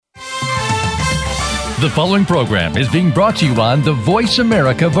The following program is being brought to you on the Voice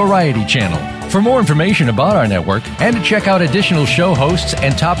America Variety Channel. For more information about our network and to check out additional show hosts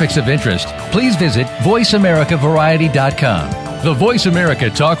and topics of interest, please visit voiceamericavariety.com. The Voice America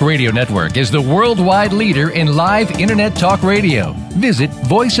Talk Radio Network is the worldwide leader in live Internet talk radio. Visit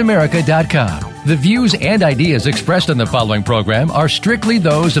voiceamerica.com. The views and ideas expressed on the following program are strictly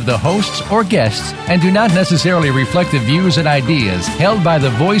those of the hosts or guests and do not necessarily reflect the views and ideas held by the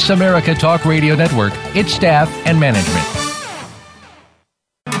Voice America Talk Radio Network, its staff, and management.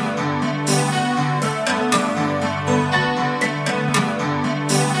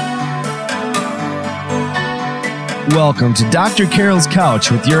 Welcome to Dr. Carol's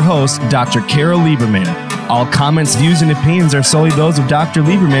Couch with your host, Dr. Carol Lieberman. All comments, views, and opinions are solely those of Dr.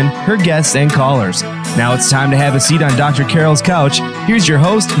 Lieberman, her guests, and callers. Now it's time to have a seat on Dr. Carol's Couch. Here's your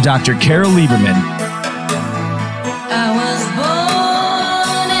host, Dr. Carol Lieberman. I was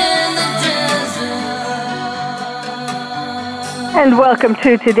born in the desert. And welcome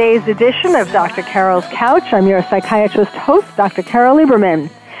to today's edition of Dr. Carol's Couch. I'm your psychiatrist host, Dr. Carol Lieberman.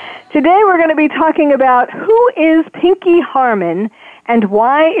 Today we're going to be talking about who is Pinky Harman and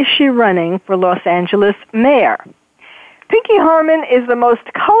why is she running for Los Angeles mayor. Pinky Harman is the most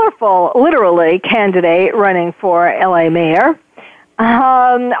colorful, literally, candidate running for LA mayor.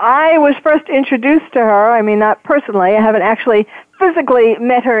 I was first introduced to her, I mean, not personally, I haven't actually physically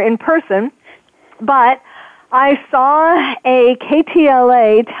met her in person, but I saw a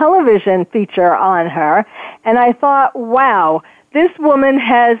KTLA television feature on her, and I thought, wow, this woman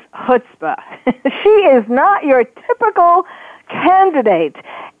has chutzpah. She is not your typical candidate.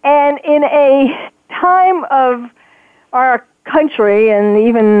 And in a time of our country and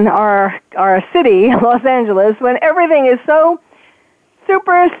even our city, Los Angeles, when everything is so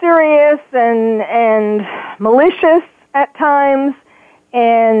super serious and malicious at times,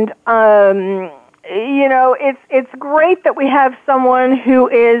 and it's great that we have someone who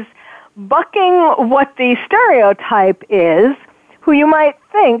is bucking what the stereotype is, who you might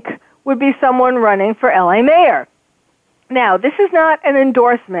think would be someone running for LA mayor. Now, this is not an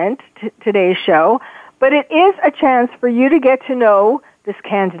endorsement to today's show, but it is a chance for you to get to know this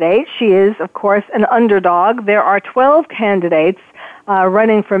candidate. She is, of course, an underdog. There are 12 candidates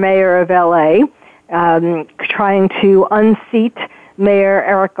running for mayor of LA, trying to unseat Mayor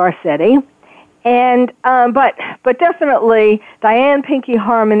Eric Garcetti. And but definitely Diane Pinky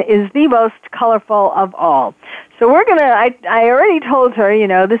Harman is the most colorful of all. So we're I already told her,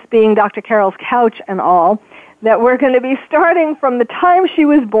 this being Dr. Carol's Couch and all, that we're going to be starting from the time she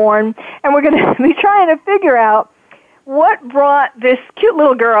was born, and we're going to be trying to figure out what brought this cute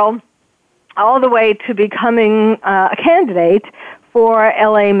little girl all the way to becoming a candidate for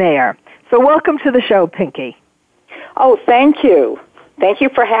LA mayor. So welcome to the show, Pinky. Oh, thank you. Thank you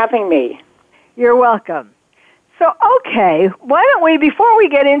for having me. You're welcome. So, okay, why don't we, before we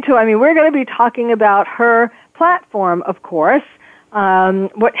get into, we're going to be talking about her platform, of course,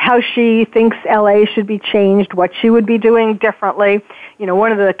 how she thinks LA should be changed, what she would be doing differently.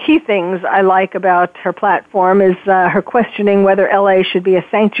 One of the key things I like about her platform is her questioning whether LA should be a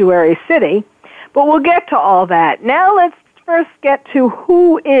sanctuary city. But we'll get to all that. Now let's first get to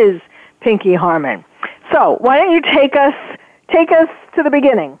who is Pinky Harman. So, why don't you take us to the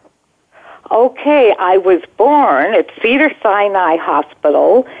beginning? Okay, I was born at Cedars-Sinai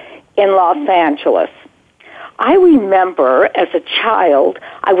Hospital in Los Angeles. I remember as a child,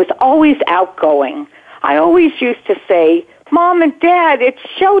 I was always outgoing. I always used to say, Mom and Dad, it's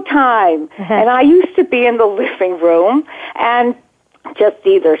showtime. And I used to be in the living room and just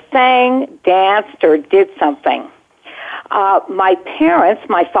either sang, danced, or did something. My parents,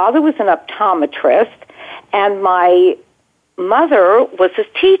 my father was an optometrist, and my mother was a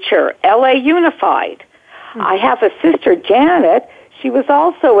teacher, LA Unified. I have a sister, Janet. She was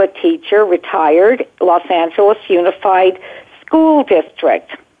also a teacher, retired, Los Angeles Unified School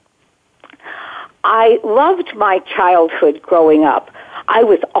District. I loved my childhood growing up. I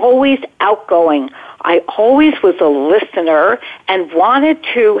was always outgoing. I always was a listener and wanted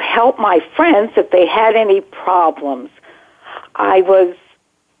to help my friends if they had any problems. I was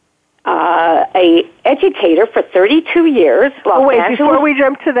a educator for 32 years. Before we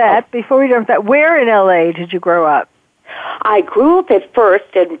jump to that, where in LA did you grow up? I grew up at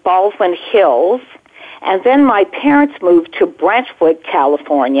first in Baldwin Hills, and then my parents moved to Brentwood,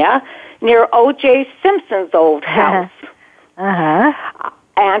 California, near O.J. Simpson's old house. And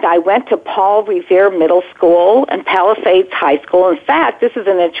I went to Paul Revere Middle School and Palisades High School. In fact, this is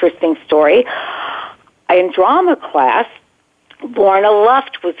an interesting story. In drama class, Lorna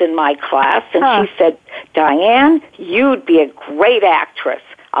Luft was in my class, and she said, Diane, you'd be a great actress.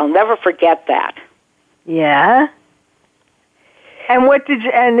 I'll never forget that. Yeah. And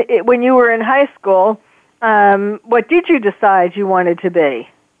when you were in high school, what did you decide you wanted to be?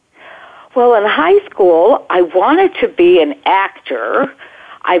 Well, in high school, I wanted to be an actor.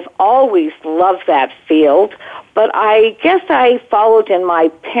 I've always loved that field, but I guess I followed in my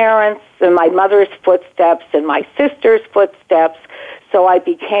parents' and my mother's footsteps and my sister's footsteps, so I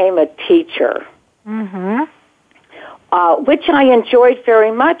became a teacher. Mm-hmm. Which I enjoyed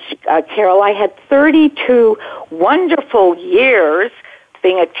very much, Carol. I had 32 wonderful years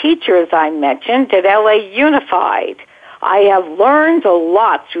being a teacher, as I mentioned, at LA Unified. I have learned a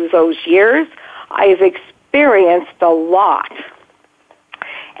lot through those years. I've experienced a lot.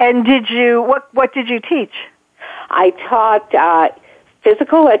 And what did you teach? I taught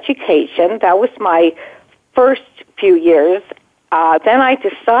physical education. That was my first few years. Then I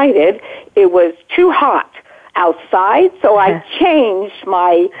decided it was too hot outside, so I changed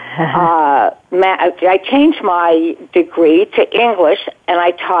my degree to English, and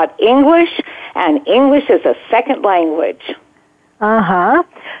I taught English, and English is a second language. Uh-huh.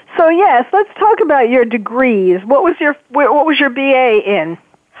 So yes, let's talk about your degrees. What was your BA in?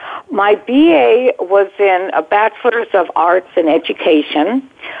 My BA was in a Bachelor's of Arts in Education.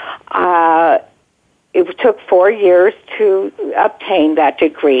 It took 4 years to obtain that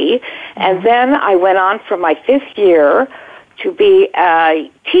degree, and then I went on for my 5th year to be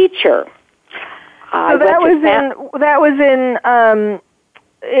a teacher. So that was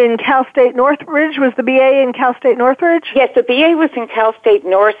in Cal State Northridge. Was the BA in Cal State Northridge? Yes, the BA was in Cal State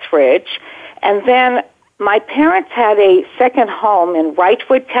Northridge, and then my parents had a second home in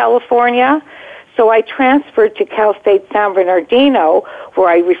Wrightwood, California, so I transferred to Cal State San Bernardino, where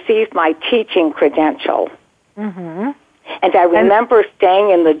I received my teaching credential. Mm-hmm. And I remember staying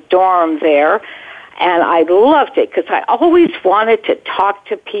in the dorm there, and I loved it because I always wanted to talk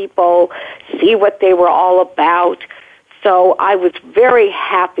to people, see what they were all about. So I was very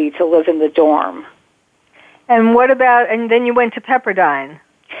happy to live in the dorm. And then you went to Pepperdine?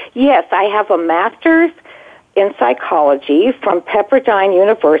 Yes, I have a master's in psychology from Pepperdine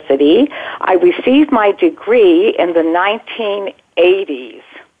University. I received my degree in the 1980s.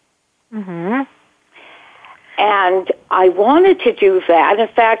 Mm-hmm. And I wanted to do that. In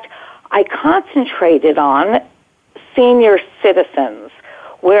fact, I concentrated on senior citizens,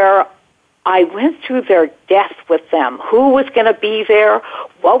 where I went through their death with them. Who was going to be there?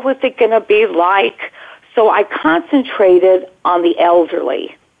 What was it going to be like? So I concentrated on the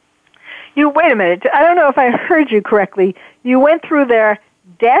elderly. Wait a minute. I don't know if I heard you correctly. You went through their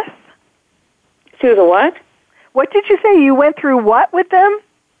death? Through the what? What did you say? You went through what with them?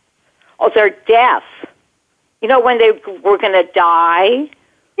 Oh, their death. You know, when they were going to die?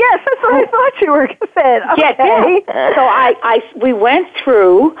 Yes, that's what I thought you were saying. Okay. Yeah. So we went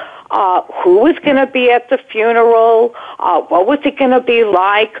through who was going to be at the funeral, what was it going to be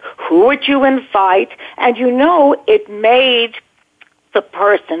like, who would you invite, and it made the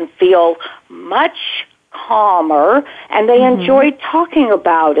person feel much calmer, and they enjoyed talking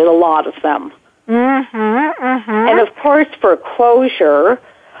about it, a lot of them. Mm-hmm, mm-hmm. And of course, for closure,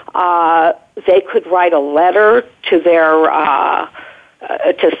 they could write a letter to their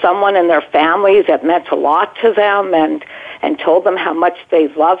to someone in their family that meant a lot to them, and told them how much they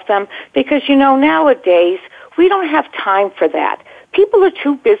loved them. Because nowadays we don't have time for that. People are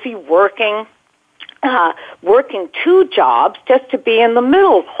too busy working 2 jobs just to be in the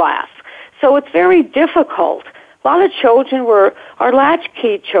middle class. So it's very difficult. A lot of children are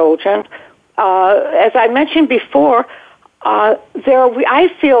latchkey children. As I mentioned before, I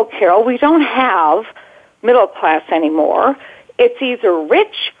feel, Carol, we don't have middle class anymore. It's either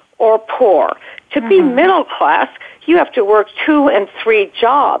rich or poor. To be middle class, you have to work 2 and 3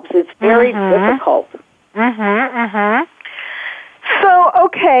 jobs. It's very difficult. Mm-hmm, mm-hmm.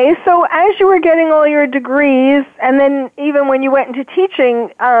 So as you were getting all your degrees, and then even when you went into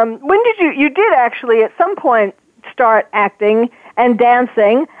teaching, when did you did actually at some point start acting and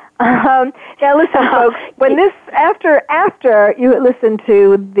dancing? Now listen, folks, when after you listen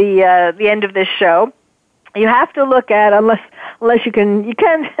to the end of this show, you have to look at, unless you can,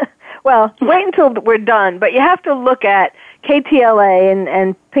 well, wait until we're done, but you have to look at KTLA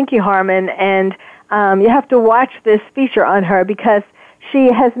and Pinky Harmon, and you have to watch this feature on her, because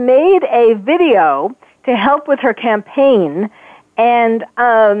she has made a video to help with her campaign, and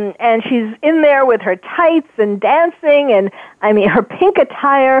she's in there with her tights and dancing, and her pink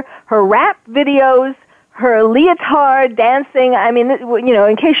attire, her rap videos, her leotard dancing.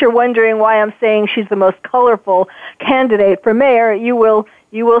 In case you're wondering why I'm saying she's the most colorful candidate for mayor, you will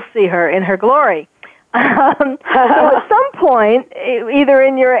see her in her glory. So at some point, either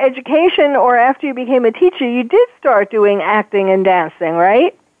in your education or after you became a teacher, you did start doing acting and dancing,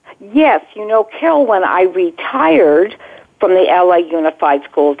 right? Yes, Carol, when I retired from the LA Unified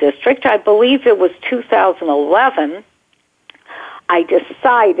School District, I believe it was 2011, I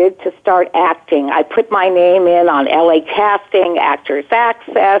decided to start acting. I put my name in on LA Casting, Actors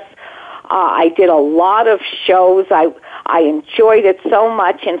Access. I did a lot of shows. I enjoyed it so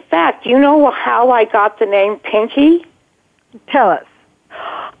much. In fact, you know how I got the name Pinky? Tell us.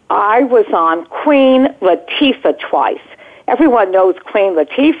 I was on Queen Latifah twice. Everyone knows Queen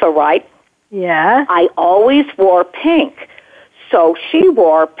Latifah, right? Yeah. I always wore pink. So she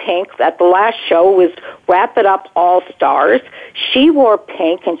wore pink. At the last show was Wrap It Up All Stars. She wore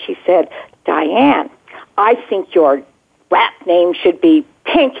pink, and she said, Diane, I think your rap name should be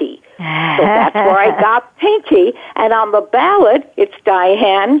Pinky. So that's where I got Pinky. And on the ballot, it's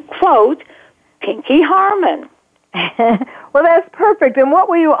Diane, quote, Pinky Harmon. Well, that's perfect. And what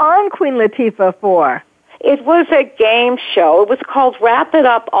were you on Queen Latifah for? It was a game show. It was called Wrap It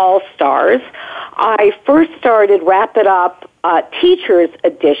Up All Stars. I first started Wrap It Up Teachers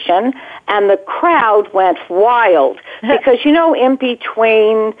Edition, and the crowd went wild because, in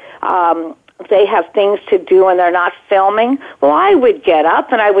between they have things to do and they're not filming. Well, I would get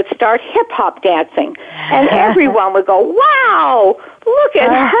up and I would start hip-hop dancing, and everyone would go, wow, look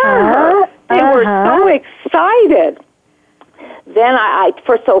at her. They were so excited. Then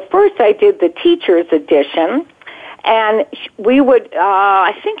first I did the Teachers Edition, and we would,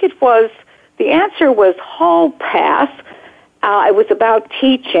 the answer was Hall Pass. It was about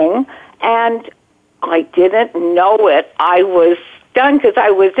teaching, and I didn't know it. I was stunned because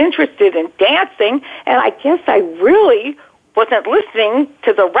I was interested in dancing, and I guess I really wasn't listening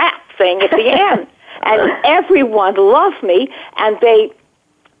to the rap thing at the end. And everyone loved me, and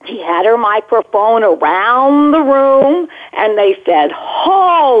she had her microphone around the room, and they said,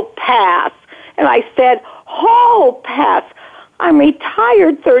 Hall Pass. And I said, Hall Pass. I'm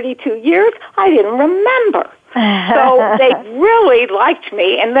retired 32 years. I didn't remember. So they really liked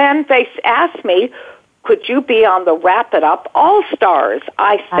me, and then they asked me, could you be on the Wrap It Up All-Stars?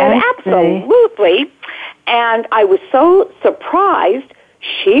 I said, absolutely. And I was so surprised.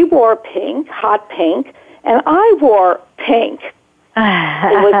 She wore pink, hot pink, and I wore pink.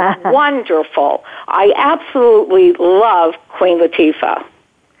 It was wonderful. I absolutely love Queen Latifah.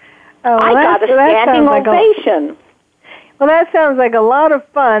 Oh, I got a standing ovation. Well, that sounds like a lot of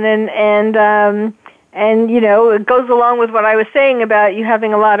fun, and it goes along with what I was saying about you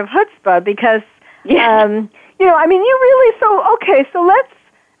having a lot of chutzpah because, you really, so let's,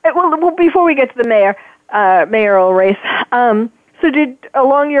 before we get to the mayoral race, so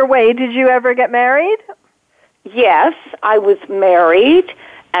along your way, did you ever get married? Yes, I was married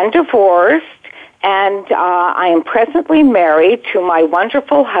and divorced, and I am presently married to my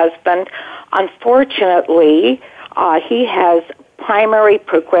wonderful husband. Unfortunately, he has primary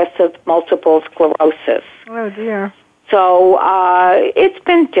progressive multiple sclerosis. Oh, dear. So it's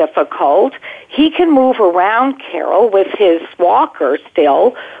been difficult. He can move around, Carol, with his walker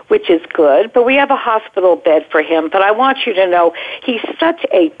still, which is good, but we have a hospital bed for him. But I want you to know he's such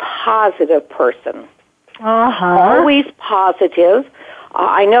a positive person. Always positive.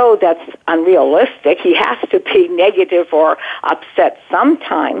 I know that's unrealistic. He has to be negative or upset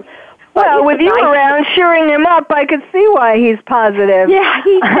sometime. Well, with you around cheering him up, I could see why he's positive. Yeah,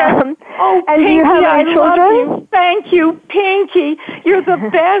 he says, and Pinky, do you have any children? You. Thank you, Pinky. You're the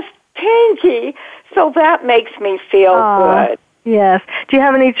best, Pinky. So that makes me feel good. Yes. Do you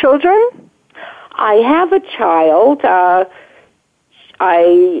have any children? I have a child.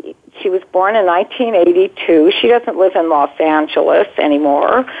 She was born in 1982. She doesn't live in Los Angeles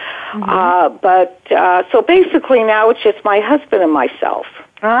anymore. So basically now it's just my husband and myself.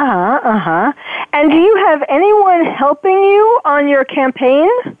 And do you have anyone helping you on your campaign?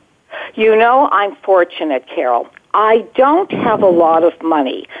 I'm fortunate, Carol. I don't have a lot of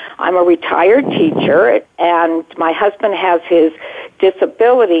money. I'm a retired teacher, and my husband has his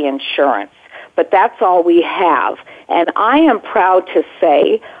disability insurance, but that's all we have. And I am proud to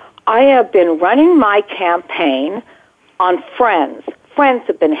say I have been running my campaign on friends. Friends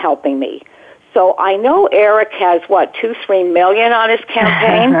have been helping me. So I know Eric has, 2-3 million on his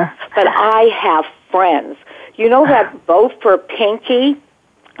campaign, but I have friends. You know that Vote for Pinky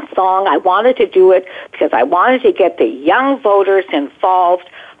song? I wanted to do it because I wanted to get the young voters involved.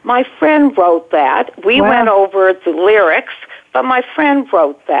 My friend wrote that. We went over the lyrics, but my friend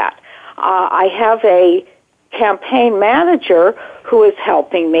wrote that. I have a campaign manager who is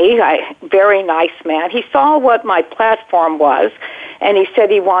helping me, very nice man. He saw what my platform was, and he said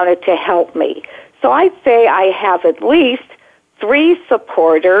he wanted to help me. So I'd say I have at least 3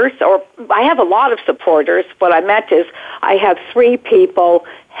 supporters, or I have a lot of supporters. What I meant is I have 3 people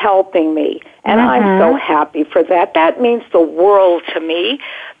helping me, and I'm so happy for that. That means the world to me,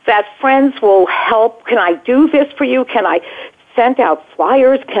 that friends will help. Can I do this for you? Can I send out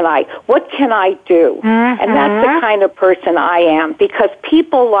flyers? What can I do? And that's the kind of person I am, because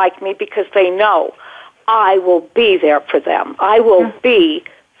people like me because they know I will be there for them. I will be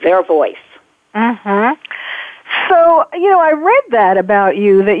their voice. So, I read that about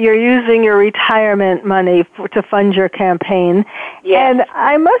you, that you're using your retirement money to fund your campaign. Yes. And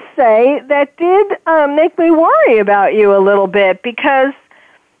I must say that did make me worry about you a little bit because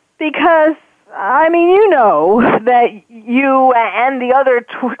I mean, you know that you and the other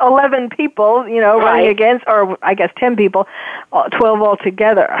 11 people, running against, or I guess 10 people, 12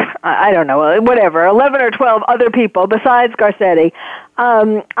 altogether, I don't know, whatever, 11 or 12 other people besides Garcetti.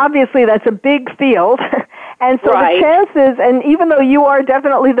 Obviously, that's a big field. And so the chances, and even though you are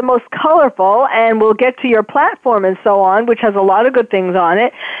definitely the most colorful, and we'll get to your platform and so on, which has a lot of good things on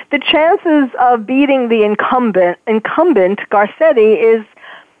it, the chances of beating the incumbent Garcetti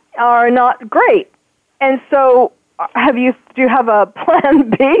are not great. And so do you have a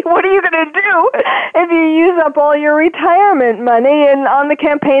plan B? What are you going to do if you use up all your retirement money on the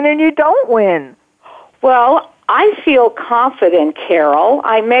campaign and you don't win? Well, I feel confident, Carol.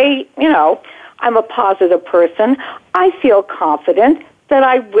 I may, I'm a positive person. I feel confident that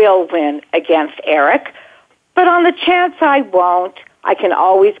I will win against Eric. But on the chance I won't, I can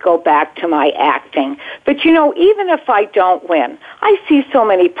always go back to my acting. But, even if I don't win, I see so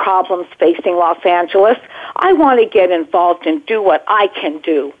many problems facing Los Angeles. I want to get involved and do what I can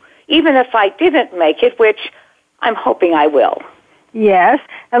do, even if I didn't make it, which I'm hoping I will. Yes,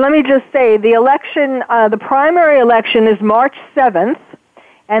 and let me just say, the election, the primary election is March 7th,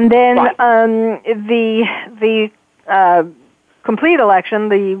 and then the complete election,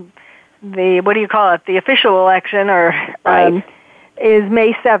 the what do you call it, the official election, is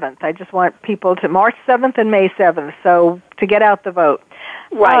May 7th. I just want people to March 7th and May 7th, so to get out the vote.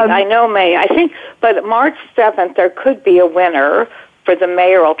 Right, I know May. I think, but March 7th there could be a winner for the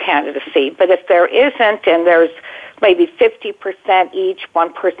mayoral candidacy. But if there isn't, and there's maybe 50% each,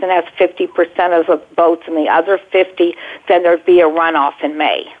 one person has 50% of the votes and the other 50, then there'd be a runoff in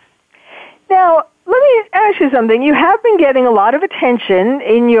May. Now, let me ask you something. You have been getting a lot of attention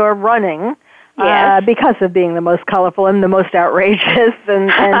in your running. Yes. Because of being the most colorful and the most outrageous,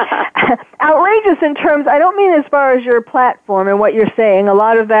 and outrageous in terms, I don't mean as far as your platform and what you're saying. A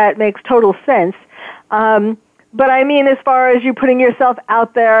lot of that makes total sense. But I mean as far as you putting yourself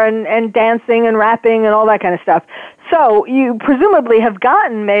out there and dancing and rapping and all that kind of stuff. So you presumably have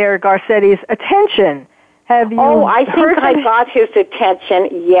gotten Mayor Garcetti's attention. Have you? Oh, I think I got his attention,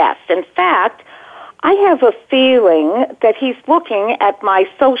 yes. In fact, I have a feeling that he's looking at my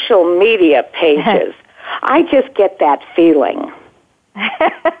social media pages. I just get that feeling.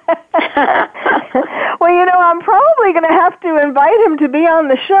 Well, I'm probably going to have to invite him to be on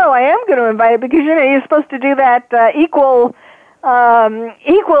the show. I am going to invite him because, you're supposed to do that equal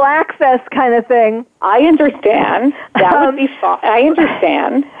access kind of thing. I understand. That would be fun. I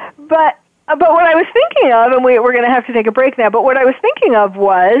understand. But what I was thinking of, and we're going to have to take a break now, but what I was thinking of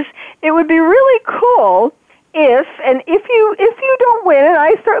was it would be really cool if you don't win, and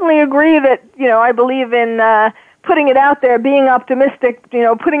I certainly agree that, I believe in putting it out there, being optimistic,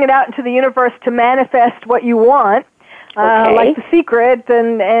 putting it out into the universe to manifest what you want, like The Secret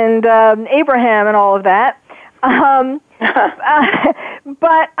and Abraham and all of that.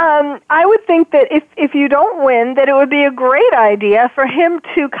 But I would think that if you don't win, that it would be a great idea for him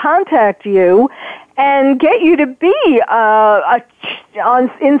to contact you and get you to be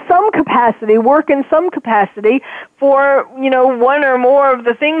in some capacity, work in some capacity for, one or more of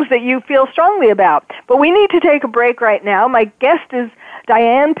the things that you feel strongly about. But we need to take a break right now. My guest is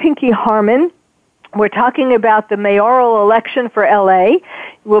Diane Pinky Harmon. We're talking about the mayoral election for L.A.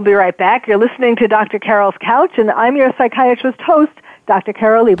 We'll be right back. You're listening to Dr. Carol's Couch, and I'm your psychiatrist host, Dr.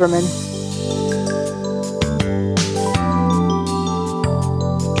 Carol Lieberman.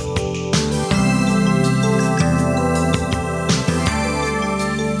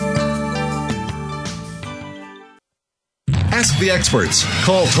 Ask the experts.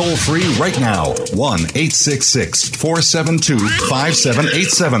 Call toll-free right now,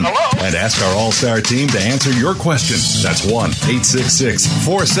 1-866-472-5787. And ask our All-Star team to answer your question. That's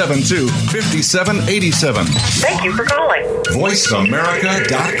 1-866-472-5787. Thank you for calling.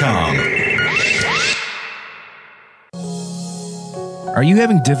 VoiceAmerica.com. Are you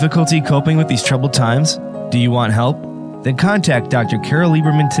having difficulty coping with these troubled times? Do you want help? Then contact Dr. Carol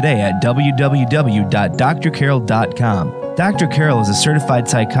Lieberman today at www.drcarol.com. Dr. Carol is a certified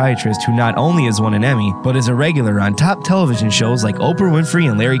psychiatrist who not only has won an Emmy, but is a regular on top television shows like Oprah Winfrey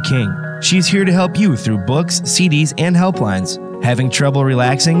and Larry King. She's here to help you through books, CDs, and helplines. Having trouble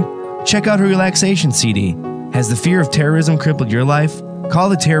relaxing? Check out her relaxation CD. Has the fear of terrorism crippled your life? Call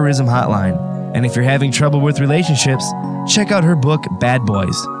the Terrorism Hotline. And if you're having trouble with relationships, check out her book, Bad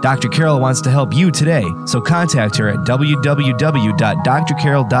Boys. Dr. Carol wants to help you today, so contact her at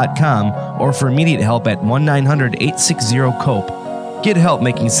www.drcarol.com or for immediate help at 1-900-860-COPE. Get help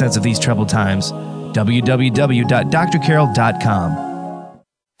making sense of these troubled times. www.drcarol.com.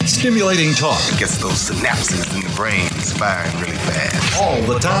 Stimulating talk. Gets those synapses in the brain firing really fast. All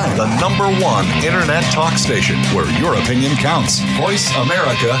the time. The #1 Internet talk station where your opinion counts.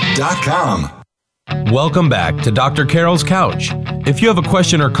 VoiceAmerica.com. Welcome back to Dr. Carol's Couch. If you have a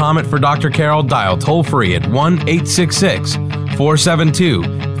question or comment for Dr. Carol, dial toll-free at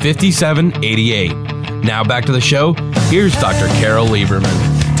 1-866-472-5788. Now back to the show. Here's Dr. Carol Lieberman.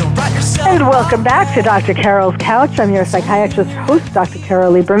 And welcome back to Dr. Carol's Couch. I'm your psychiatrist host, Dr.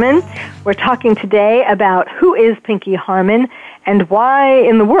 Carol Lieberman. We're talking today about who is Pinky Harmon and why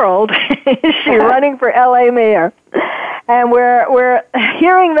in the world is she running for LA mayor. And we're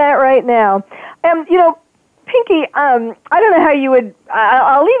hearing that right now. Pinky, I don't know how you would,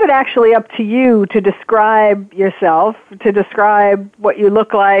 I'll leave it actually up to you to describe yourself, to describe what you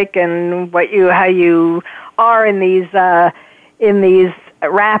look like and how you are in these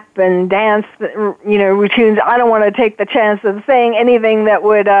rap and dance, routines. I don't want to take the chance of saying anything that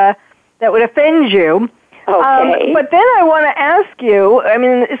would offend you. Okay. But then I want to ask you,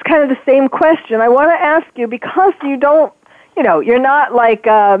 it's kind of the same question. I want to ask you, because you don't, you're not like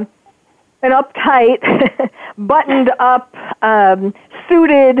an uptight, buttoned up,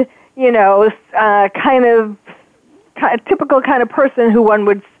 suited, kind of typical kind of person who one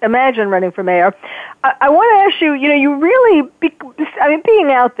would imagine running for mayor. I want to ask you, you really,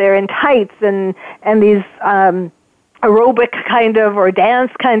 being out there in tights and these aerobic kind of or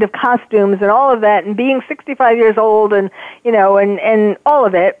dance kind of costumes and all of that, and being 65 years old and and all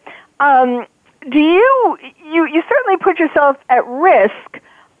of it, do you certainly put yourself at risk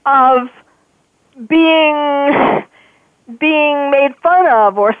of being made fun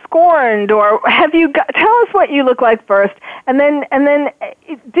of or scorned, or have you tell us what you look like first, and then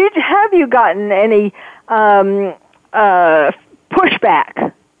have you gotten any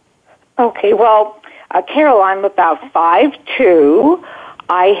pushback? Okay, well, Carol, I'm about 5'2".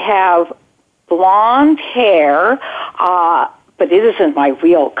 I have blonde hair, but it isn't my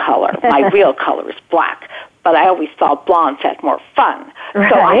real color. My real color is black. But I always thought blondes had more fun.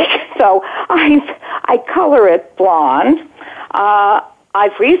 Right. So I color it blonde.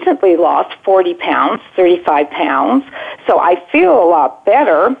 I've recently lost 40 pounds, 35 pounds, so I feel a lot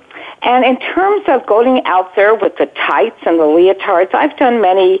better. And in terms of going out there with the tights and the leotards, I've done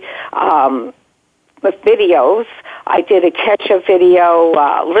many with videos. I did a Kesha video,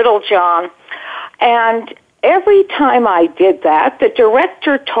 Little John, and every time I did that, the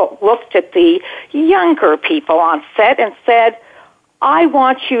director looked at the younger people on set and said, I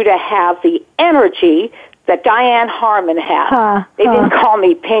want you to have the energy that Diane Harmon has. They didn't call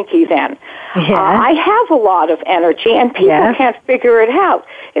me Pinky then. Yeah. I have a lot of energy, and people can't figure it out.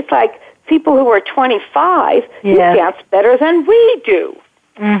 It's like people who are 25, you dance better than we do.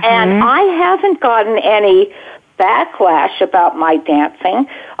 Mm-hmm. And I haven't gotten any backlash about my dancing.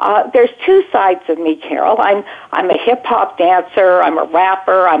 There's two sides of me, Carol. I'm a hip hop dancer. I'm a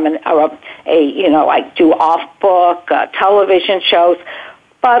rapper. I do off book television shows,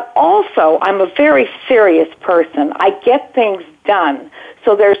 but also I'm a very serious person. I get things done.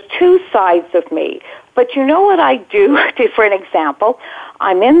 So there's two sides of me. But you know what I do? For an example,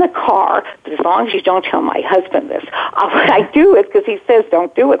 I'm in the car, but as long as you don't tell my husband this, I do it because he says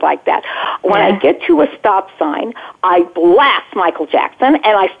don't do it like that. When I get to a stop sign, I blast Michael Jackson and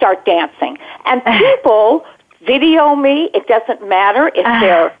I start dancing. And people video me. It doesn't matter if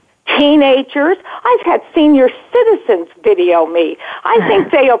they're teenagers. I've had senior citizens video me. I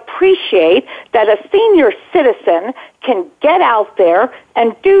think they appreciate that a senior citizen can get out there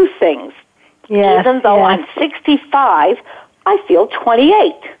and do things. Yes, even though I'm 65, I feel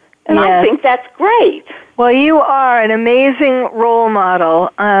 28. And I think that's great. Well, you are an amazing role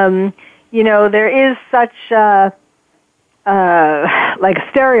model. There is such like a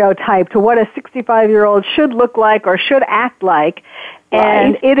stereotype to what a 65-year-old should look like or should act like.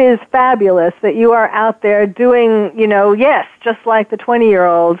 And it is fabulous that you are out there doing, just like the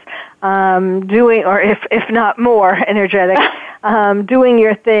 20-year-olds, doing, or if not more energetic, doing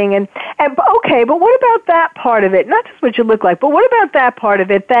your thing. And okay, but what about that part of it? Not just what you look like, but what about that part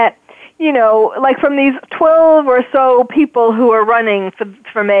of it that, you know, like from these 12 or so people who are running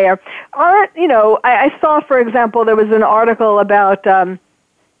for mayor, aren't, you know, I saw, for example, there was an article about a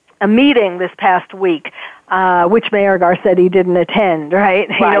meeting this past week, which Mayor Garcetti didn't attend, right?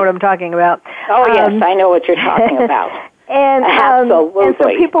 You know what I'm talking about. Oh, yes, I know what you're talking about. And absolutely. And so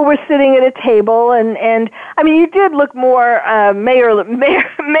people were sitting at a table, and I mean, you did look more mayoral,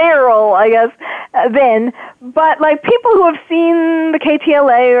 I guess, then. But like people who have seen the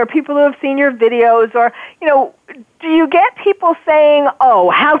KTLA or people who have seen your videos, or you know, do you get people saying, "Oh,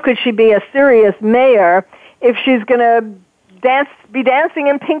 how could she be a serious mayor if she's going to be dancing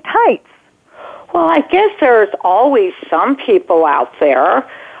in pink tights?" Well, I guess there's always some people out there.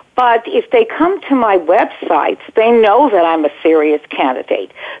 But if they come to my websites, they know that I'm a serious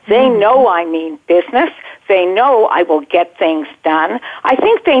candidate. They know I mean business. They know I will get things done. I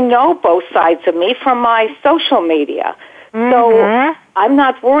think they know both sides of me from my social media. So I'm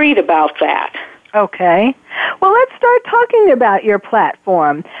not worried about that. Okay. Well, let's start talking about your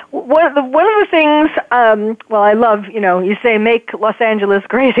platform. One of the things, well, I love, you know, you say make Los Angeles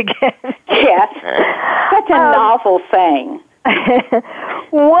great again. Yes. Such a novel saying.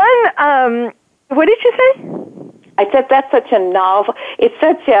 What did you say? I said that's such a novel, it's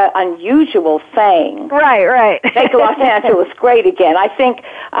such an unusual saying. Right. Make Los Angeles great again. I think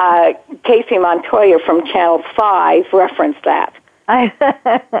Casey Montoya from Channel 5 referenced that.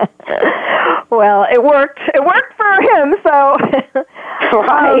 Well, it worked. It worked for him, so.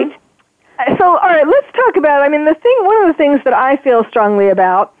 Right. So, all right, let's talk about, I mean, one of the things that I feel strongly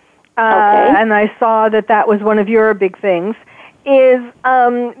about, and I saw that was one of your big things, is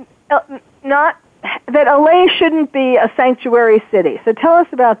not that LA shouldn't be a sanctuary city. So tell us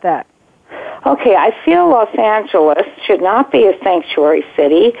about that. Okay, I feel Los Angeles should not be a sanctuary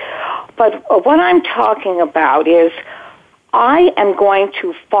city, but what I'm talking about is I am going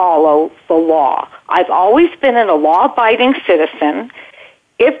to follow the law. I've always been a law-abiding citizen.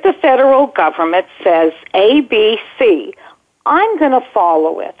 If the federal government says A, B, C, I'm going to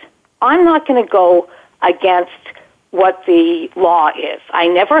follow it. I'm not going to go against what the law is. I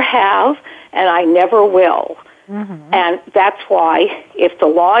never have, and I never will. And that's why if the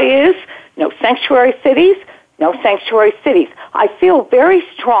law is no sanctuary cities, no sanctuary cities. I feel very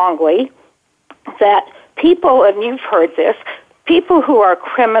strongly that people, and you've heard this, people who are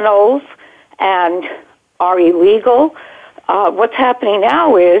criminals and are illegal, what's happening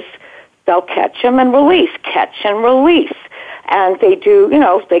now is they'll catch them and release, catch and release. And they do, you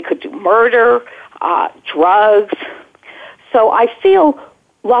know, they could do murder, drugs. So I feel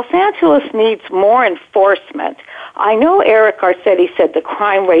Los Angeles needs more enforcement. I know Eric Garcetti said the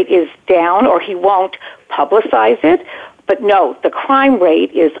crime rate is down or he won't publicize it, but no, the crime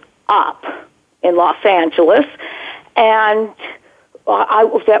rate is up in Los Angeles, and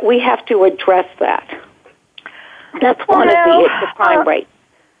that we have to address that. That's one of the crime rate.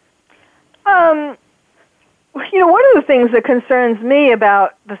 You know, one of the things that concerns me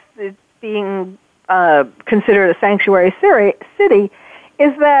about it being considered a sanctuary city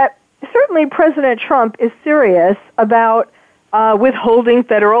is that certainly President Trump is serious about withholding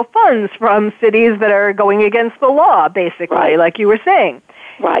federal funds from cities that are going against the law, basically, like you were saying.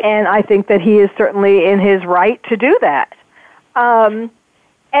 Right. And I think that he is certainly in his right to do that. And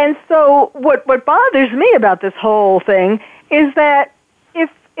so what bothers me about this whole thing is that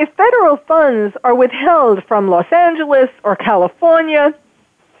if federal funds are withheld from Los Angeles or California,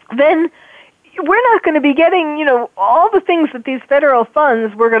 then we're not going to be getting, you know, all the things that these federal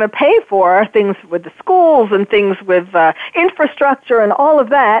funds we're going to pay for, things with the schools and things with infrastructure and all of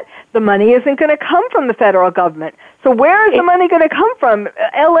that. The money isn't going to come from the federal government. So where is the money going to come from?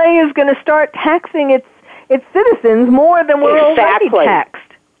 LA is going to start taxing its citizens more than we're already taxed.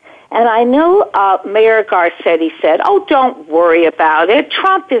 And I know Mayor Garcetti said, "Oh, don't worry about it.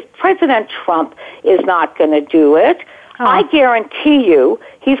 President Trump is not going to do it." I guarantee you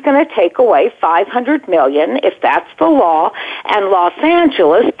he's going to take away $500 million if that's the law, and Los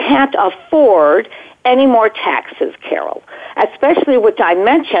Angeles can't afford any more taxes, Carol. Especially what I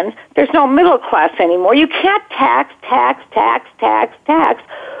mentioned, there's no middle class anymore. You can't tax.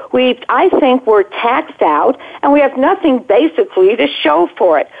 I think we're taxed out, and we have nothing basically to show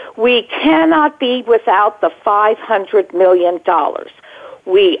for it. We cannot be without the $500 million.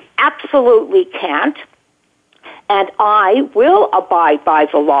 We absolutely can't. And I will abide by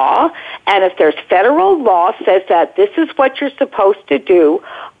the law, and if there's federal law says that this is what you're supposed to do,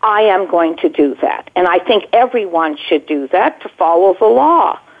 I am going to do that. And I think everyone should do that to follow the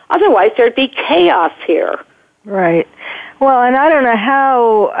law. Otherwise, there'd be chaos here. Right. Well, and I don't know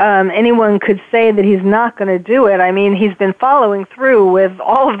how anyone could say that he's not going to do it. I mean, he's been following through with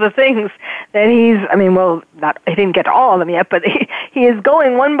all of the things that he didn't get to all of them yet, but he is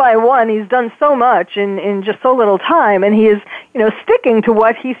going one by one. He's done so much in just so little time, and he is, sticking to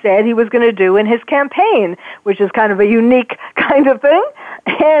what he said he was going to do in his campaign, which is kind of a unique kind of thing.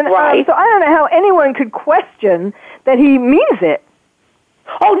 And right. So I don't know how anyone could question that he means it.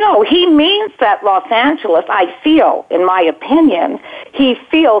 Oh, no, he means that Los Angeles, I feel, in my opinion, he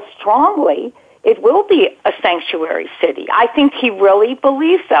feels strongly it will be a sanctuary city. I think he really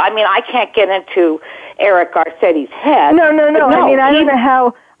believes that. I mean, I can't get into Eric Garcetti's head. No. I mean, I don't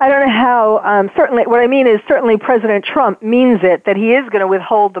know how, certainly, what I mean is certainly President Trump means it, that he is going to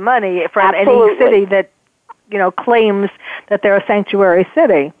withhold the money from Absolutely. any city that, claims that they're a sanctuary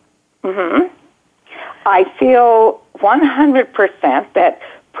city. Mm-hmm. I feel 100% that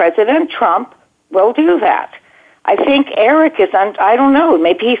President Trump will do that. I think Eric is, I don't know,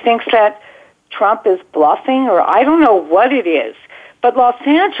 maybe he thinks that Trump is bluffing, or I don't know what it is. But Los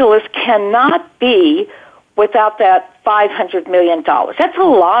Angeles cannot be without that $500 million. That's a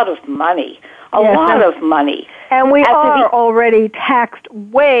lot of money. A lot of money. And we are already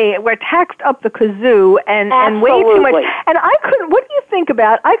we're taxed up the kazoo and way too much. And what do you think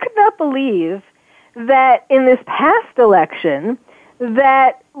about, I could not believe that in this past election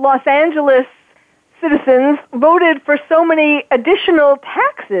that Los Angeles citizens voted for so many additional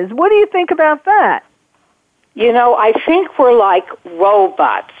taxes. What do you think about that? I think we're like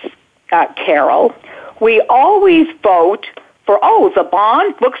robots, Carol. We always vote for, the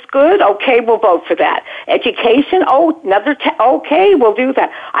bond looks good, okay, we'll vote for that. Education, okay, we'll do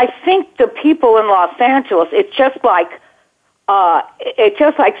that. I think the people in Los Angeles, it's just like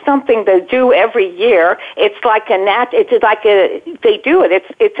something they do every year. It's like they do it.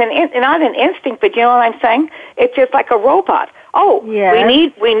 It's not an instinct, but you know what I'm saying? It's just like a robot. Oh, yes.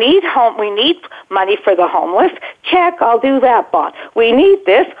 we need money for the homeless. Check, I'll do that, bond. We need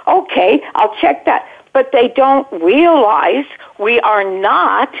this. Okay, I'll check that. But they don't realize we are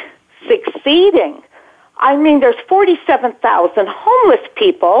not succeeding. I mean, there's 47,000 homeless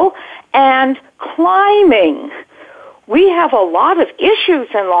people and climbing. We have a lot of issues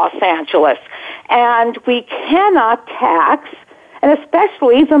in Los Angeles, and we cannot tax, and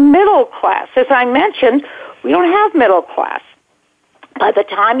especially the middle class. As I mentioned, we don't have middle class. By the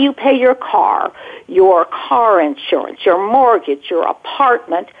time you pay your car insurance, your mortgage, your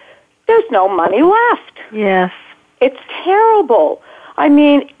apartment, there's no money left. Yes. It's terrible. I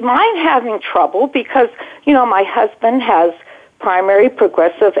mean, I'm having trouble because, my husband has primary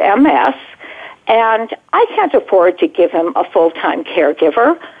progressive MS, and I can't afford to give him a full-time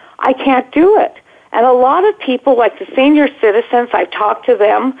caregiver. I can't do it. And a lot of people, like the senior citizens, I've talked to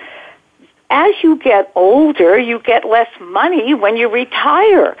them, as you get older, you get less money when you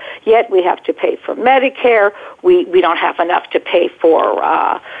retire. Yet we have to pay for Medicare. We don't have enough to pay for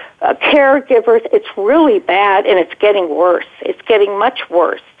caregivers. It's really bad, and it's getting worse. It's getting much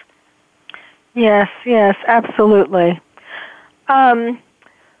worse. Yes, absolutely.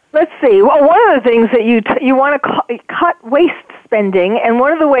 Let's see. Well, one of the things that you want to cut waste spending, and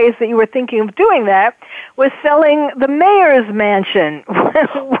one of the ways that you were thinking of doing that was selling the mayor's mansion. I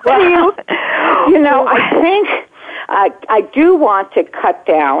think I do want to cut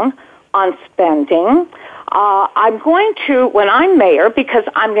down on spending. I'm going to, when I'm mayor, because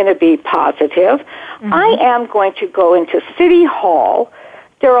I'm going to be positive, I am going to go into City Hall.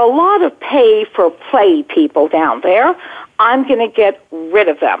 There are a lot of pay-for-play people down there. I'm going to get rid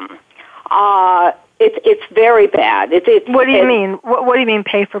of them. It's very bad. What do you mean? What do you mean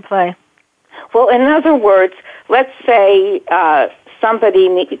pay-for-play? Well, in other words, let's say somebody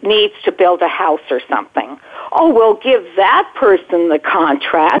needs to build a house or something. Oh, we'll give that person the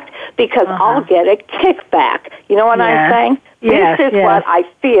contract because I'll get a kickback. You know what I'm saying? This is what I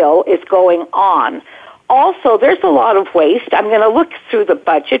feel is going on. Also, there's a lot of waste. I'm going to look through the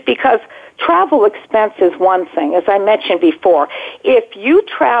budget because travel expense is one thing, as I mentioned before. If you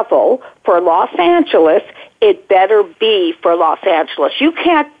travel for Los Angeles, it better be for Los Angeles. You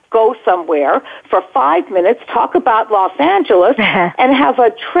can't go somewhere for 5 minutes, talk about Los Angeles, and have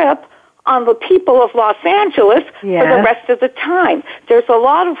a trip on the people of Los Angeles for the rest of the time. There's a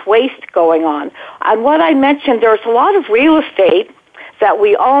lot of waste going on. And what I mentioned, there's a lot of real estate that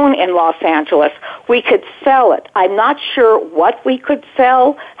we own in Los Angeles. We could sell it. I'm not sure what we could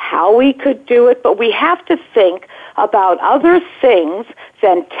sell, how we could do it, but we have to think about other things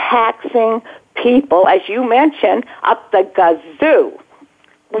than taxing people, as you mentioned, up the gazoo.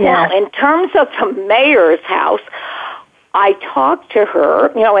 Now, in terms of the mayor's house, I talked to her,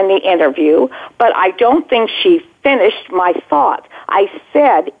 in the interview, but I don't think she finished my thought. I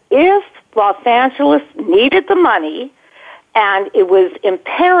said, if Los Angeles needed the money and it was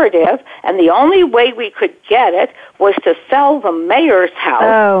imperative and the only way we could get it was to sell the mayor's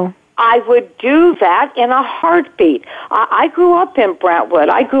house, I would do that in a heartbeat. I grew up in Brentwood.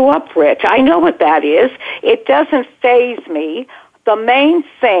 I grew up rich. I know what that is. It doesn't faze me. The main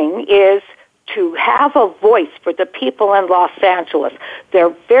thing is to have a voice for the people in Los Angeles.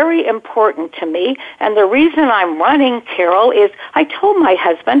 They're very important to me, and the reason I'm running, Carol, is I told my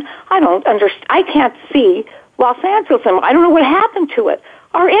husband, I can't see Los Angeles anymore. I don't know what happened to it.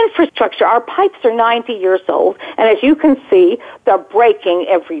 Our infrastructure, our pipes are 90 years old, and as you can see, they're breaking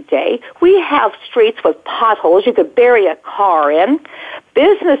every day. We have streets with potholes you could bury a car in.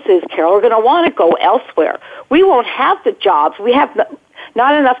 Businesses, Carol, are going to want to go elsewhere. We won't have the jobs. We have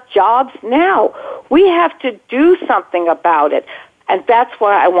not enough jobs now. We have to do something about it, and that's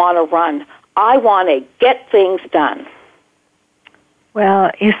why I want to run. I want to get things done. Well,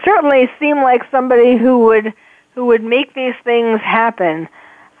 you certainly seem like somebody who would make these things happen.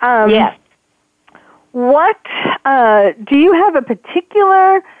 Yes. What do you have a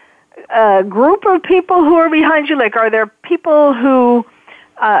particular group of people who are behind you? Like, are there people who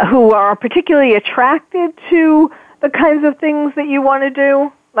are particularly attracted to the kinds of things that you want to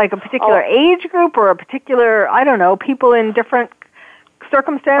do? Like a particular age group or a particular, people in different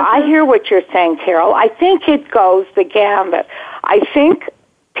circumstances? I hear what you're saying, Carol. I think it goes the gambit. I think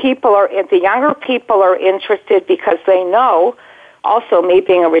the younger people are interested because they know, also me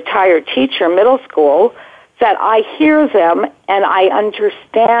being a retired teacher, middle school, that I hear them and I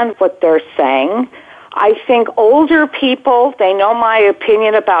understand what they're saying. I think older people, they know my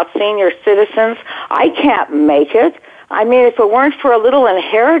opinion about senior citizens. I can't make it. I mean, if it weren't for a little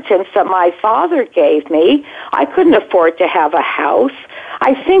inheritance that my father gave me, I couldn't afford to have a house.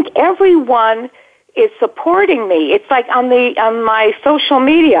 I think everyone is supporting me. It's like on my social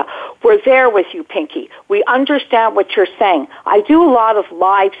media, we're there with you, Pinky. We understand what you're saying. I do a lot of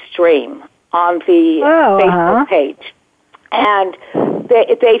live stream on the Facebook page. And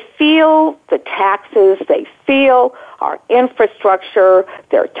they feel the taxes, they feel our infrastructure,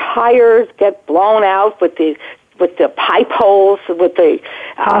 their tires get blown out with the pipe holes, and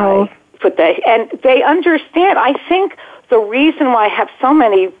they understand. I think the reason why I have so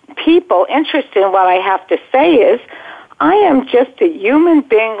many people interested in what I have to say is I am just a human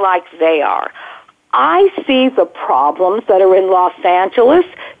being like they are. I see the problems that are in Los Angeles.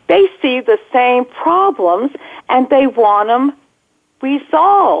 They see the same problems, and they want them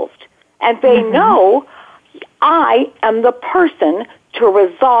resolved. And they know I am the person to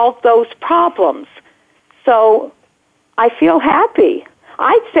resolve those problems. So I feel happy.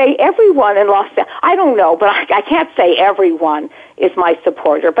 I'd say everyone in Los Angeles, I don't know, but I can't say everyone is my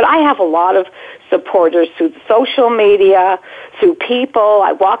supporter, but I have a lot of supporters through social media, through people.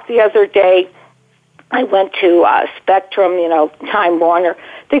 I walked the other day. I went to Spectrum, Time Warner.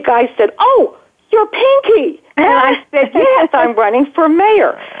 The guy said, "Oh, you're Pinky." And I said, "Yes, I'm running for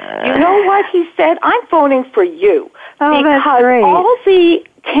mayor." You know what he said? "I'm voting for you." Oh, because that's great. All the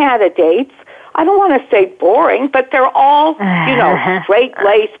candidates, I don't want to say boring, but they're all,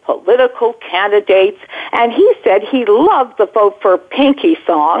 straight-laced political candidates. And he said he loved the Vote for Pinky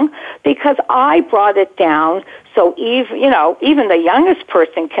song because I brought it down so even the youngest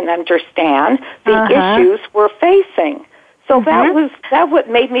person can understand the issues we're facing. So that what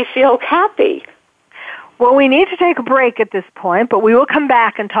made me feel happy. Well, we need to take a break at this point, but we will come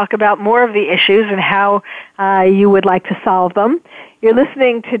back and talk about more of the issues and how you would like to solve them. You're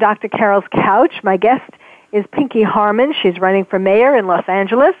listening to Dr. Carol's Couch. My guest is Pinky Harman. She's running for mayor in Los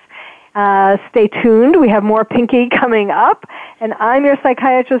Angeles. Stay tuned. We have more Pinky coming up. And I'm your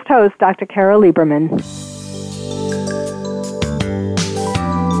psychiatrist host, Dr. Carol Lieberman.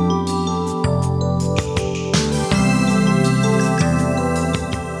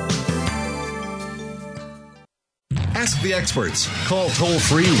 Ask the experts. Call toll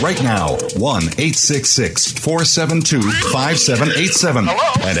free right now. 1-866-472-5787.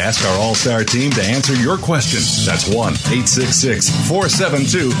 And ask our All-Star team to answer your question. That's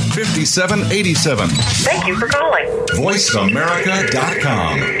 1-866-472-5787. Thank you for calling.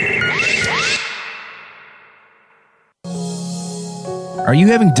 VoiceAmerica.com. Are you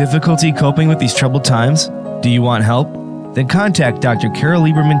having difficulty coping with these troubled times? Do you want help? Then contact Dr. Carol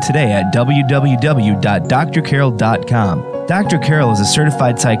Lieberman today at www.drcarol.com. Dr. Carol is a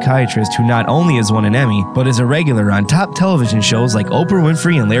certified psychiatrist who not only has won an Emmy, but is a regular on top television shows like Oprah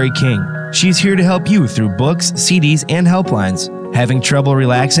Winfrey and Larry King. She's here to help you through books, CDs, and helplines. Having trouble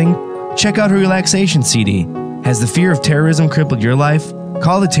relaxing? Check out her relaxation CD. Has the fear of terrorism crippled your life?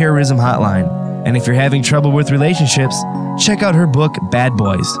 Call the Terrorism Hotline. And if you're having trouble with relationships, check out her book, Bad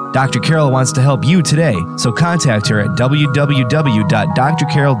Boys. Dr. Carol wants to help you today, so contact her at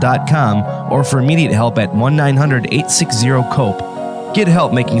www.drcarol.com or for immediate help at 1-900-860-COPE. Get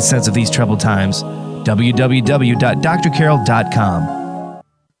help making sense of these troubled times. www.drcarol.com.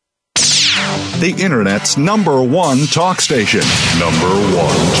 The Internet's #1 talk station.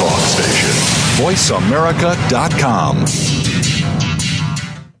 #1 talk station. VoiceAmerica.com.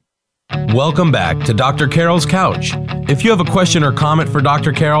 Welcome back to Dr. Carol's Couch. If you have a question or comment for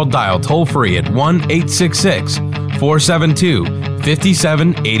Dr. Carol, dial toll-free at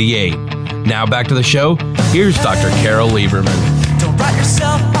 1-866-472-5788. Now back to the show. Here's Dr. Carol Lieberman.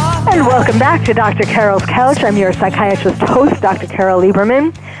 And welcome back to Dr. Carol's Couch. I'm your psychiatrist host, Dr. Carol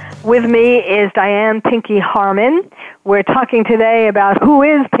Lieberman. With me is Diane Pinky Harmon. We're talking today about who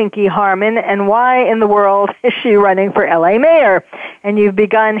is Pinky Harmon and why in the world is she running for LA mayor. And you've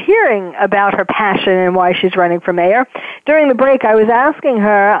begun hearing about her passion and why she's running for mayor. During the break, I was asking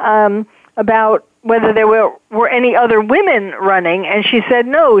her about whether there were any other women running, and she said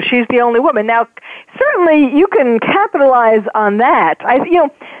no, she's the only woman. Now, certainly you can capitalize on that.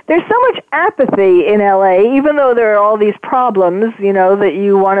 There's so much apathy in LA, even though there are all these problems, that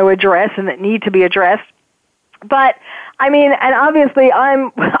you want to address and that need to be addressed. But and obviously I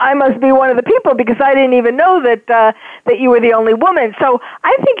must be one of the people because I didn't even know that you were the only woman. So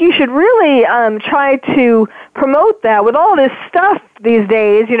I think you should really try to promote that with all this stuff these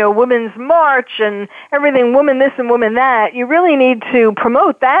days, Women's March and everything, woman this and woman that. You really need to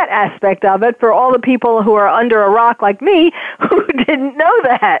promote that aspect of it for all the people who are under a rock like me who didn't know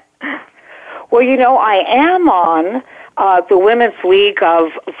that. Well, I am on the Women's League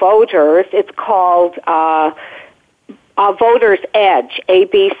of Voters. It's called Voters Edge,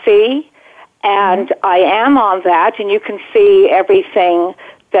 ABC, and I am on that, and you can see everything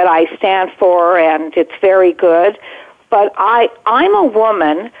that I stand for, and it's very good. But I'm a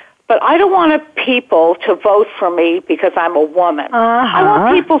woman, but I don't want people to vote for me because I'm a woman. I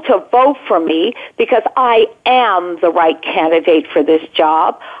want people to vote for me because I am the right candidate for this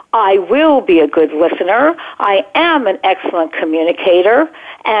job. I will be a good listener. I am an excellent communicator.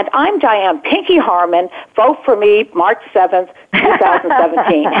 And I'm Diane Pinky Harmon. Vote for me March 7th,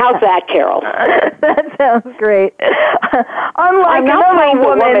 2017. How's that, Carol? That sounds great. Unlike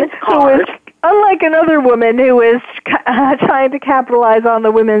another woman who is trying to capitalize on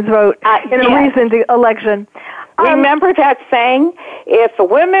the women's vote in a recent election. Remember that saying, if the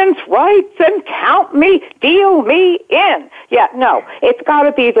women's rights and count me, deal me in. Yeah, no, it's got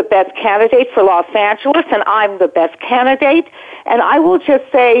to be the best candidate for Los Angeles, and I'm the best candidate. And I will just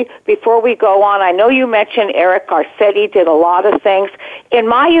say, before we go on, I know you mentioned Eric Garcetti did a lot of things. In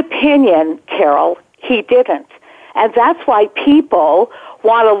my opinion, Carol, he didn't. And that's why people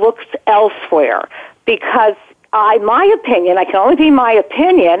want to look elsewhere, because my opinion, I can only be my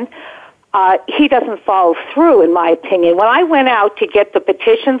opinion, he doesn't follow through, in my opinion. When I went out to get the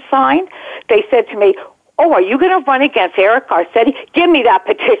petition signed, they said to me, "Oh, are you going to run against Eric Garcetti? Give me that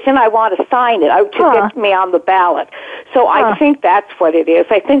petition. I want to sign it to get me on the ballot." So I think that's what it is.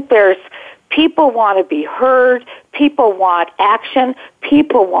 I think people want to be heard, people want action,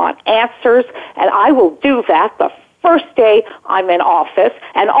 people want answers, and I will do that the first day I'm in office,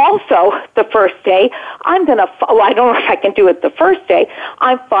 and also the first day I don't know if I can do it the first day,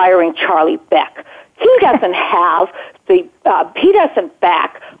 I'm firing Charlie Beck. He doesn't he doesn't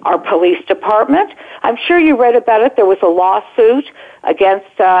back our police department. I'm sure you read about it. There was a lawsuit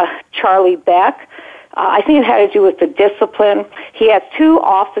against Charlie Beck. I think it had to do with the discipline. He has 2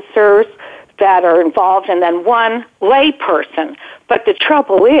 officers that are involved and then 1 lay person. But the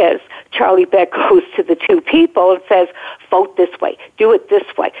trouble is, Charlie Beck goes to the 2 people and says, vote this way, do it this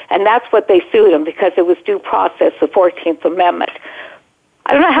way. And that's what they sued him, because it was due process, the 14th Amendment.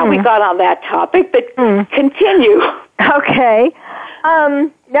 I don't know how we got on that topic, but continue. Okay.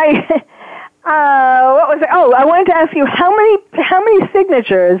 What was it? Oh, I wanted to ask you, how many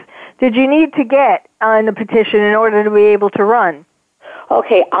signatures did you need to get on the petition in order to be able to run?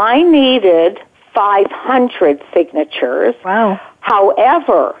 Okay, I needed 500 signatures. Wow.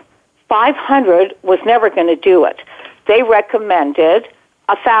 However, 500 was never going to do it. They recommended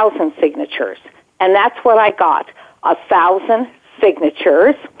 1,000 signatures, and that's what I got, 1,000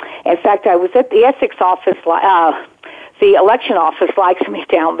 signatures. In fact, I was at the Essex office, the election office likes me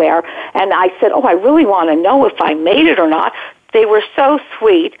down there, and I said, I really want to know if I made it or not. They were so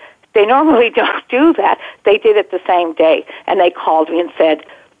sweet. They normally don't do that. They did it the same day, and they called me and said,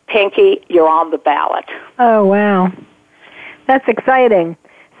 Pinky, you're on the ballot. Oh, wow. That's exciting.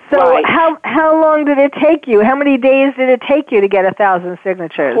 So Right. how long did it take you? How many days did it take you to get 1,000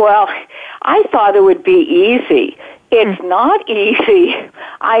 signatures? Well, I thought it would be easy. It's not easy.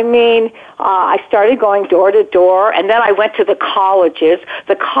 I mean, I started going door to door, and then I went to the colleges.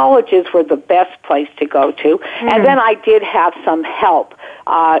 The colleges were the best place to go to. And then I did have some help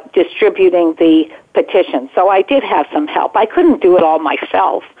distributing the petition. So I did have some help. I couldn't do it all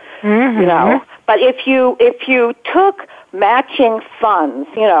myself, you know. But if you took matching funds,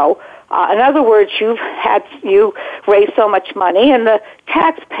 you know, in other words, you raised so much money, and the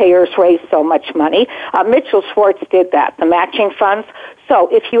taxpayers raised so much money. Mitchell Schwartz did that, the matching funds. So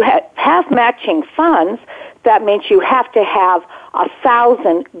if you have matching funds, that means you have to have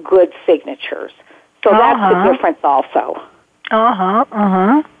 1,000 good signatures. So that's the difference, also. But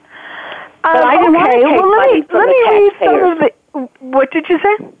I didn't want to take money from the taxpayers. What did you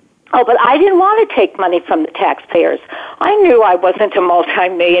say? Oh, but I didn't want to take money from the taxpayers. I knew I wasn't a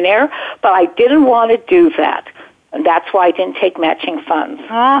multimillionaire, but I didn't want to do that. And that's why I didn't take matching funds.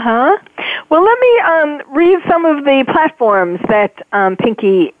 Well, let me read some of the platforms that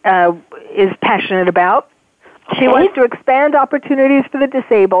Pinky is passionate about. She wants to expand opportunities for the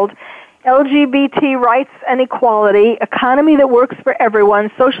disabled, LGBT rights and equality, economy that works for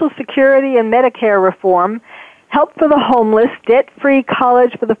everyone, Social Security and Medicare reform, help for the homeless, debt-free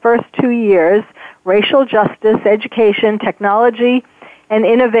college for the first 2 years, racial justice, education, technology and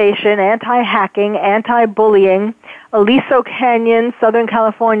innovation, anti-hacking, anti-bullying, Aliso Canyon, Southern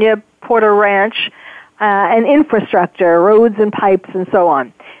California, Porter Ranch, and infrastructure, roads and pipes and so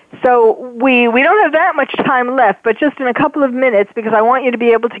on. So we don't have that much time left, but just in a couple of minutes, because I want you to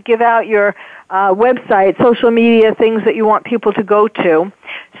be able to give out your website, social media, things that you want people to go to.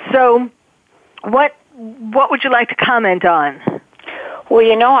 So what would you like to comment on? Well,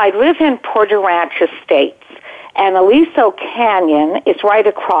 you know, I live in Porter Ranch Estates, and Aliso Canyon is right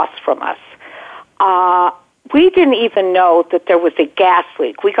across from us. We didn't even know that there was a gas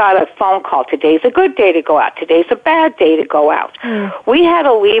leak. We got a phone call. Today's a good day to go out. Today's a bad day to go out. We had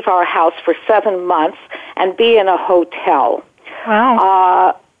to leave our house for 7 months and be in a hotel.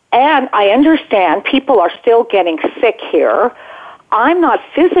 Wow. And I understand people are still getting sick here. I'm not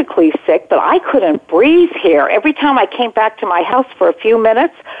physically sick, but I couldn't breathe here. Every time I came back to my house for a few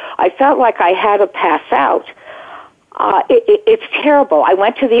minutes, I felt like I had to pass out. It's terrible. I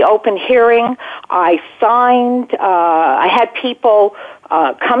went to the open hearing. I signed. I had people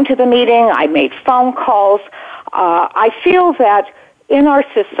come to the meeting. I made phone calls. I feel that in our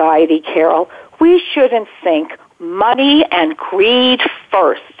society, Carol, we shouldn't think money and greed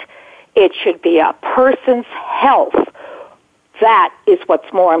first. It should be a person's health. That is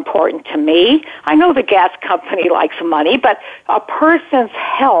what's more important to me. I know the gas company likes money, but a person's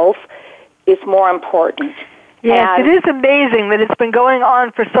health is more important. Yes, it is amazing that it's been going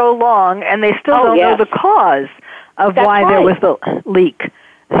on for so long, and they still don't know the cause of why there was the leak.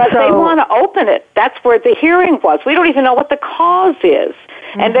 But they want to open it. That's where the hearing was. We don't even know what the cause is,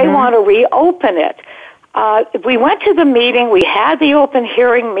 and they want to reopen it. We went to the meeting. We had the open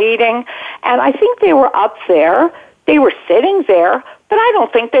hearing meeting, and I think they were up there. They were sitting there, but I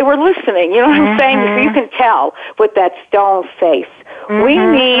don't think they were listening. You know what I'm saying? You can tell with that stone face. We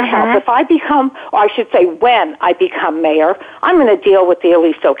need help. If I become, or I should say when I become mayor, I'm going to deal with the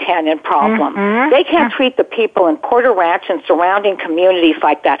Aliso Canyon problem. They can't treat the people in Porter Ranch and surrounding communities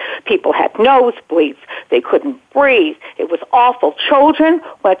like that. People had nosebleeds. They couldn't breathe. It was awful. Children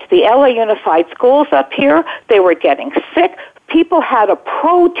went to the LA Unified Schools up here. They were getting sick. People had a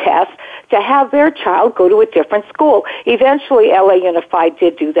protest to have their child go to a different school. Eventually, LA Unified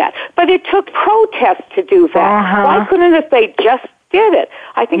did do that. But it took protests to do that. Why couldn't if they just did it?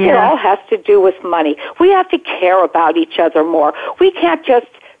 I think it all has to do with money. We have to care about each other more. We can't just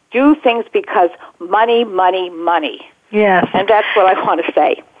do things because money, money, money. Yes. And that's what I want to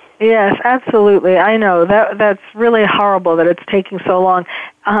say. Yes, absolutely. I know that's really horrible that it's taking so long.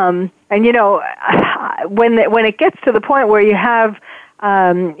 And you know, when it gets to the point where you have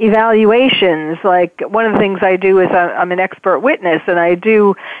evaluations, like one of the things I do is I'm an expert witness, and I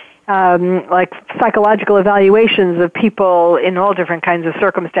do like psychological evaluations of people in all different kinds of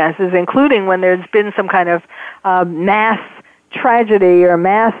circumstances, including when there's been some kind of mass tragedy or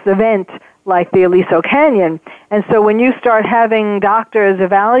mass event like the Aliso Canyon. And so when you start having doctors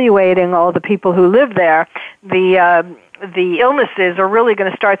evaluating all the people who live there, the illnesses are really going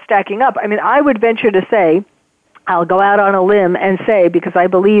to start stacking up. I mean, I would venture to say, I'll go out on a limb and say, because I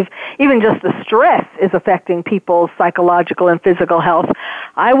believe even just the stress is affecting people's psychological and physical health,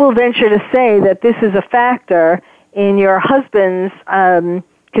 I will venture to say that this is a factor in your husband's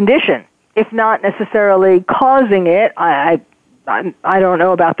condition, if not necessarily causing it. I don't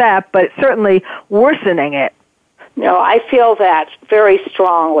know about that, but it's certainly worsening it. No, I feel that very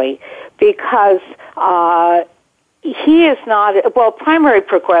strongly because he is not, well, primary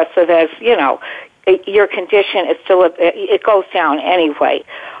progressive, as you know, your condition is still, it goes down anyway.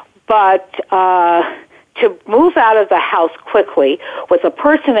 But to move out of the house quickly with a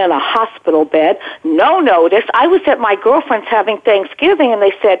person in a hospital bed, no notice. I was at my girlfriend's having Thanksgiving, and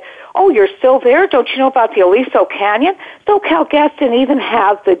they said, "Oh, you're still there? Don't you know about the Aliso Canyon?" SoCal Gas didn't even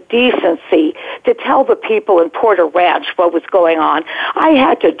have the decency to tell the people in Porter Ranch what was going on. I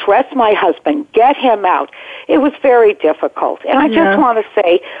had to dress my husband, get him out. It was very difficult. And I just want to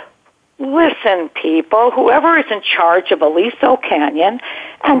say, listen, people, whoever is in charge of Aliso Canyon,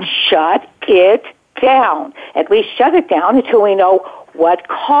 and shut it down. At least shut it down until we know what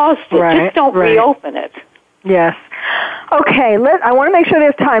caused it. Just don't reopen it. Yes. Okay, I want to make sure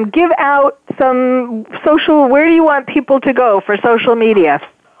there's time. Give out some social, where do you want people to go for social media?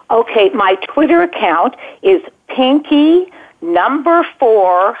 Okay, my Twitter account is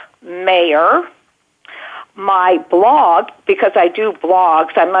Pinky4Mayor. My blog, because I do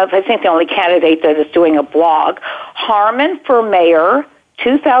blogs, I think the only candidate that is doing a blog,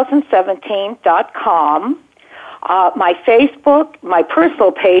 HarmonForMayor2017.com. My Facebook, my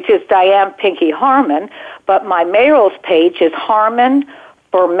personal page is Diane Pinky Harmon, but my mayoral's page is Harmon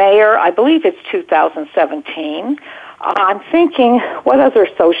for Mayor, I believe it's 2017. I'm thinking, what other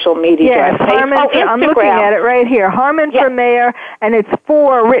social media? Yes, Harmon, I'm looking at it right here. Harmon for Mayor, and it's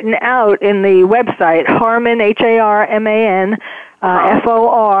 4 written out in the website, Harmon, Harman,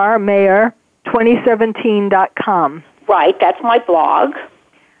 FOR, Mayor, 2017.com. Right, that's my blog.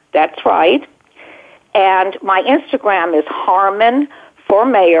 That's right. And my Instagram is Harmon for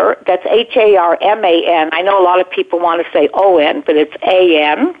Mayor. That's HARMAN. I know a lot of people want to say ON, but it's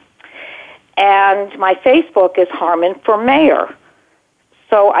AN. And my Facebook is Harmon for Mayor.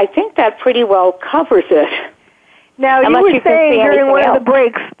 So I think that pretty well covers it. Now, you were saying during one of the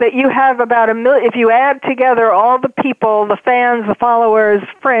breaks that you have about 1 million, if you add together all the people, the fans, the followers,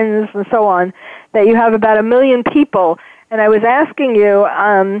 friends, and so on, that you have about 1 million people. And I was asking you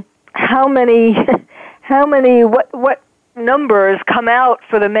how many, what numbers come out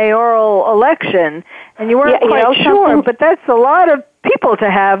for the mayoral election, and you weren't quite sure, but that's a lot of people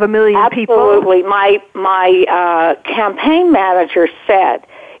to have 1 million people. Absolutely. My campaign manager said,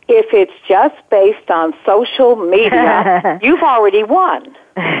 if it's just based on social media, you've already won.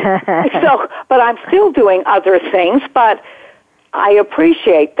 But I'm still doing other things, but I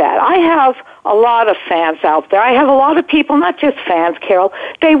appreciate that. I have a lot of fans out there. I have a lot of people, not just fans, Carol.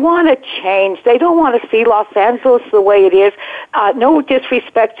 They want to change. They don't want to see Los Angeles the way it is. No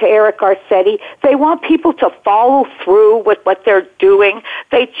disrespect to Eric Garcetti. They want people to follow through with what they're doing.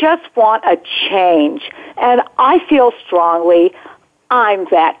 They just want a change. And I feel strongly I'm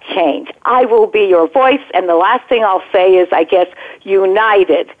that change. I will be your voice. And the last thing I'll say is, I guess,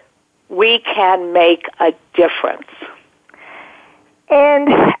 united, we can make a difference. And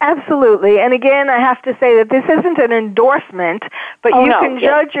absolutely. And again, I have to say that this isn't an endorsement, but you can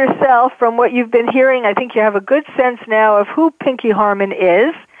judge yourself from what you've been hearing. I think you have a good sense now of who Pinky Harmon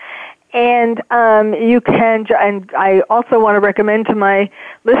is. And you can, and I also want to recommend to my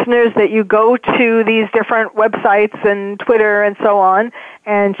listeners that you go to these different websites and Twitter and so on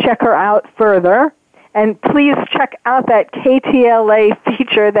and check her out further. And please check out that KTLA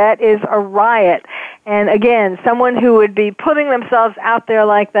feature. That is a riot. And again, someone who would be putting themselves out there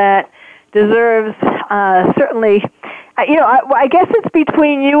like that deserves certainly, I guess it's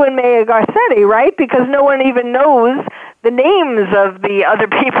between you and Mayor Garcetti, right? Because no one even knows the names of the other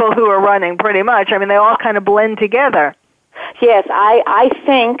people who are running, pretty much. I mean, they all kind of blend together. Yes, I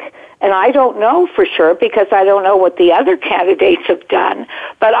think, and I don't know for sure because I don't know what the other candidates have done,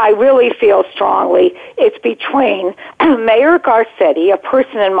 but I really feel strongly it's between Mayor Garcetti, a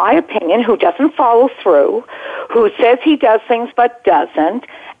person, in my opinion, who doesn't follow through, who says he does things but doesn't,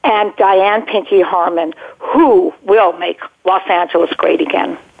 and Diane Pinky Harmon, who will make Los Angeles great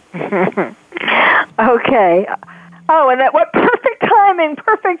again. Okay. Oh, and what perfect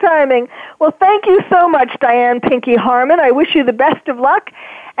timing. Well, thank you so much, Diane Pinky Harmon. I wish you the best of luck.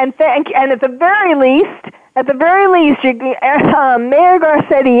 And at the very least, Mayor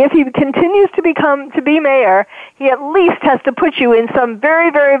Garcetti, if he continues to be mayor, he at least has to put you in some very,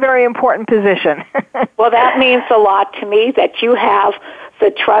 very, very important position. Well, that means a lot to me that you have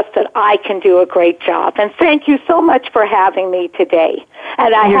the trust that I can do a great job. And thank you so much for having me today.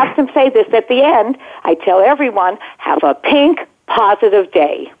 And I have to say this at the end. I tell everyone, have a pink, positive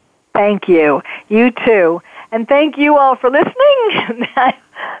day. Thank you. You too. And thank you all for listening.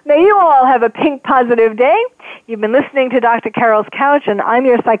 May you all have a pink, positive day. You've been listening to Dr. Carol's Couch, and I'm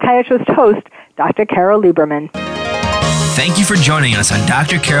your psychiatrist host, Dr. Carol Lieberman. Thank you for joining us on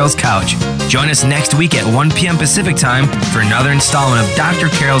Dr. Carol's Couch. Join us next week at 1 p.m. Pacific Time for another installment of Dr.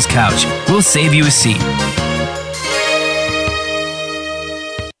 Carol's Couch. We'll save you a seat.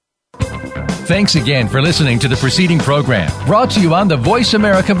 Thanks again for listening to the preceding program, brought to you on the Voice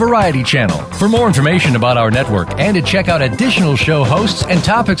America Variety Channel. For more information about our network and to check out additional show hosts and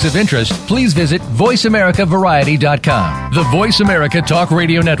topics of interest, please visit VoiceAmericaVariety.com. The Voice America Talk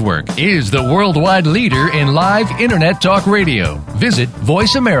Radio Network is the worldwide leader in live Internet talk radio. Visit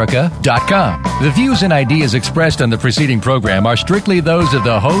VoiceAmerica.com. The views and ideas expressed on the preceding program are strictly those of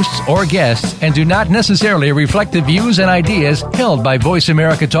the hosts or guests and do not necessarily reflect the views and ideas held by Voice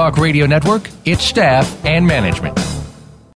America Talk Radio Network, its staff, and management.